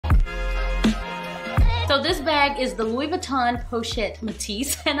So this bag is the Louis Vuitton Pochette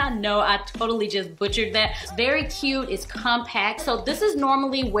Métis, and I know I totally just butchered that. It's very cute, it's compact. So this is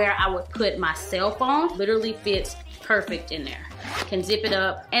normally where I would put my cell phone. Literally fits perfect in there. Can zip it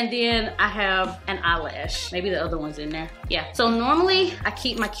up, and then I have an eyelash. Maybe the other one's in there. Yeah, so normally I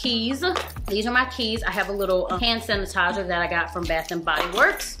keep my keys. These are my keys. I have a little hand sanitizer that I got from Bath and Body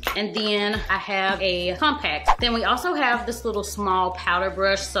Works, and then I have a compact. Then we also have this little small powder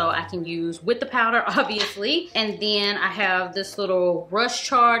brush, so I can use with the powder, obviously. And then I have this little brush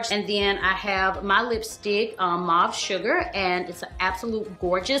charge, and then I have my lipstick, Mauve Sugar, and it's an absolute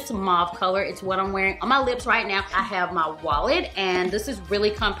gorgeous mauve color. It's what I'm wearing on my lips right now. I have my wallet, and this is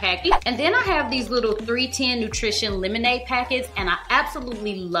really compact. And then I have these little 310 Nutrition lemonade packets, and I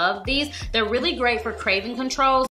absolutely love these. They're really great for craving control.